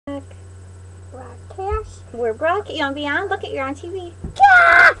We're Brocky on Beyond. Look at you're on TV.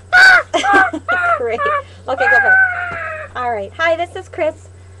 Great. Okay, go play. Alright. Hi, this is Chris.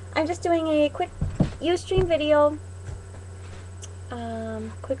 I'm just doing a quick Ustream video.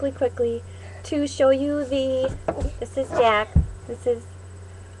 Quickly to show you the. This is Jack. This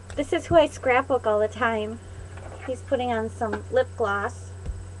is who I scrapbook all the time. He's putting on some lip gloss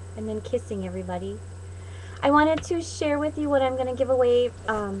and then kissing everybody. I wanted to share with you what I'm going to give away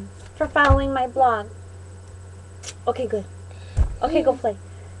for following my blog. Okay, good. Okay, go play.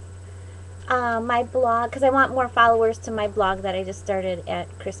 My blog, because I want more followers to my blog that I just started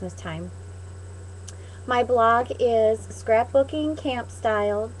at Christmas time. My blog is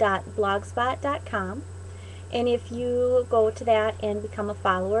scrapbookingcampstyle.blogspot.com, and if you go to that and become a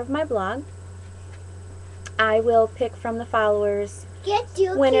follower of my blog, I will pick from the followers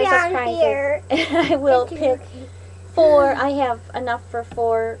winners of prizes. And I will pick 4. I have enough for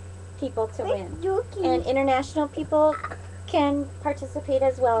 4 people to win. And international people can participate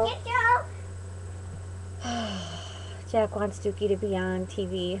as well. Jack wants Dookie to be on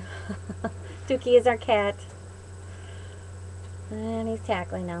TV. Dookie is our cat. And he's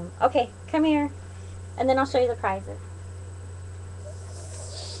tackling them. Okay, come here. And then I'll show you the prizes.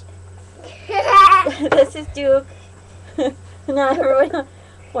 This is Duke. Not everyone.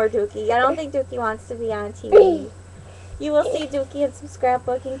 Poor Dookie. I don't think Dookie wants to be on TV. You will see Dookie in some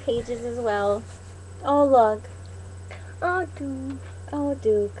scrapbooking pages as well. Oh, look. Oh, Duke. Oh,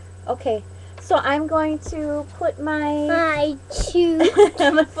 Duke. Okay. So I'm going to put my I choose.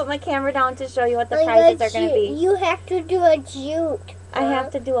 I'm going to put my camera down to show you what the prizes are going to be. You have to do a jute. I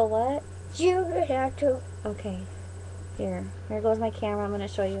have to do a what? You have to. Okay. Here goes my camera. I'm going to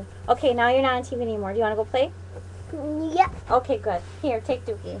show you. Okay, now you're not on TV anymore. Do you want to go play? Yeah. Okay, good. Here, take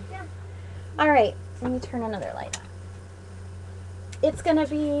Dookie. Yeah. All right. Let me turn another light on. It's going to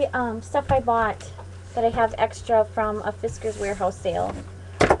be stuff I bought that I have extra from a Fisker's Warehouse sale.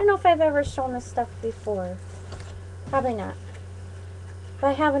 I don't know if I've ever shown this stuff before. Probably not. But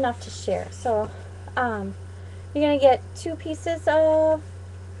I have enough to share. So, you're going to get 2 pieces of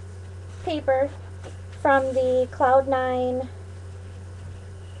paper from the Cloud9.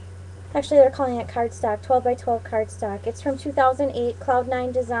 Actually, they're calling it cardstock, 12 by 12 cardstock. It's from 2008,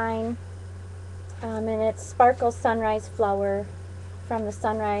 Cloud9 design. And it's Sparkle Sunrise Flower from the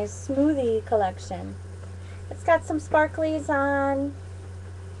Sunrise Smoothie collection. It's got some sparklies on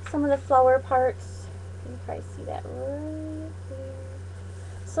some of the flower parts. You can probably see that right there.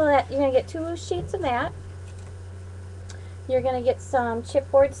 So that you're going to get 2 sheets of that. You're going to get some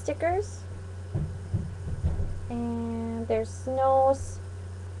chipboard stickers. And there's no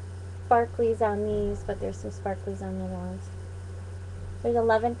sparklies on these, but there's some sparklies on the other ones. There's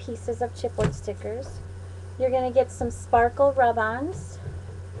 11 pieces of chipboard stickers. You're going to get some sparkle rub-ons.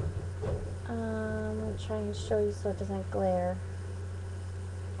 I'm going to try and show you so it doesn't glare.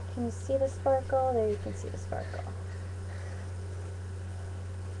 Can you see the sparkle? There you can see the sparkle.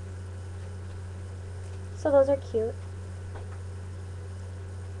 So those are cute.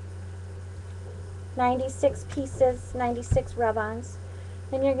 96 pieces, 96 rub-ons.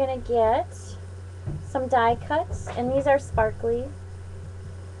 Then you're going to get some die cuts, and these are sparkly. I'll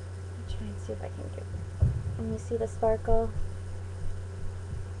try and see if I can get. Can you see the sparkle?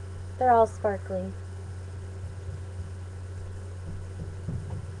 They're all sparkly.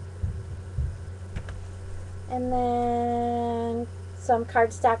 And then some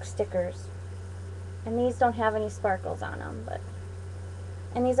cardstock stickers. And these don't have any sparkles on them,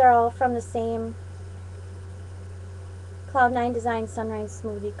 and these are all from the same Cloud9 Design Sunrise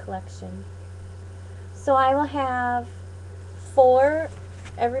Smoothie collection. So I will have 4.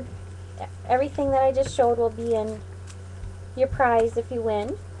 Everything that I just showed will be in your prize if you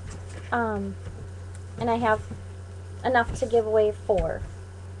win. And I have enough to give away 4.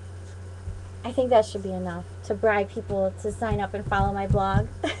 I think that should be enough to bribe people to sign up and follow my blog.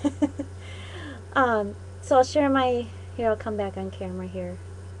 So I'll share my, here, I'll come back on camera here.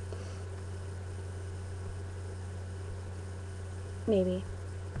 Maybe.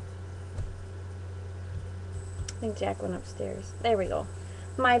 I think Jack went upstairs. There we go.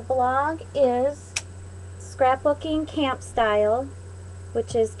 My blog is Scrapbooking Camp Style,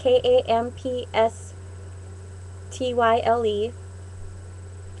 which is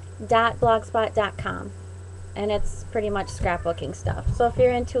KAMPSTYLE.blogspot.com. And it's pretty much scrapbooking stuff. So if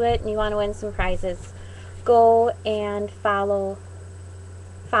you're into it and you want to win some prizes, go and follow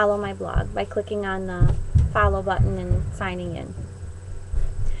my blog by clicking on the follow button and signing in.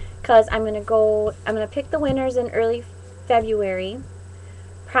 Because I'm going to pick the winners in early February.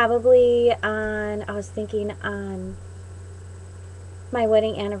 Probably on, I was thinking on my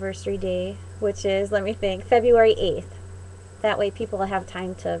wedding anniversary day, which is, let me think, February 8th. That way people will have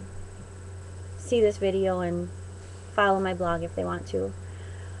time to see this video and follow my blog if they want to.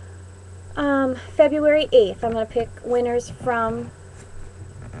 February 8th, I'm going to pick winners from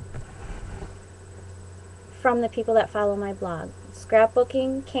the people that follow my blog,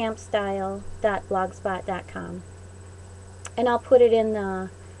 scrapbookingcampstyle.blogspot.com. And I'll put it in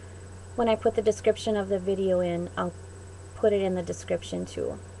when I put the description of the video in, I'll put it in the description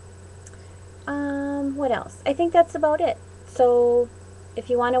too. What else? I think that's about it. So if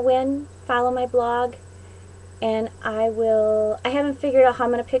you want to win, follow my blog, and I haven't figured out how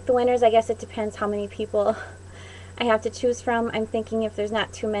I'm going to pick the winners. I guess it depends how many people I have to choose from. I'm thinking if there's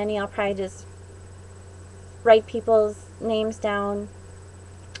not too many, I'll probably just write people's names down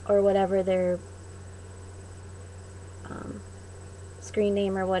or whatever their screen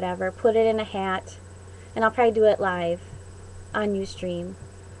name or whatever, put it in a hat, and I'll probably do it live on Ustream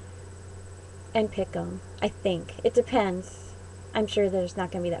and pick them. I think. It depends. I'm sure there's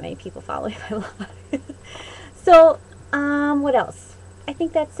not going to be that many people following my blog. So, what else? I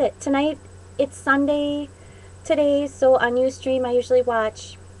think that's it. Tonight, it's Sunday today, so on Ustream I usually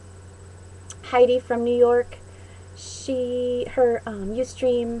watch Heidi from New York. Her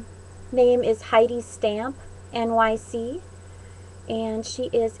Ustream name is Heidi Stamp, NYC, and she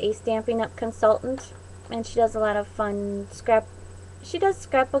is a Stampin' Up! Consultant, and she does a lot of fun she does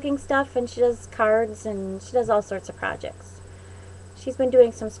scrapbooking stuff, and she does cards, and she does all sorts of projects. She's been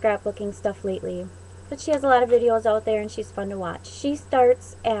doing some scrapbooking stuff lately, but she has a lot of videos out there, and she's fun to watch. She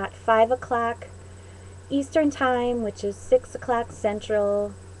starts at 5 o'clock Eastern Time, which is 6 o'clock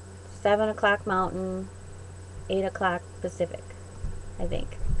Central, 7 o'clock Mountain, 8 o'clock Pacific, I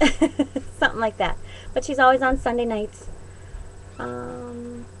think. Something like that. But she's always on Sunday nights.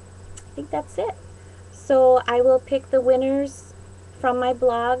 I think that's it. So I will pick the winners from my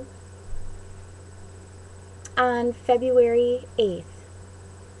blog on February 8th.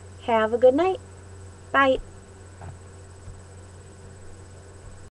 Have a good night. Bye.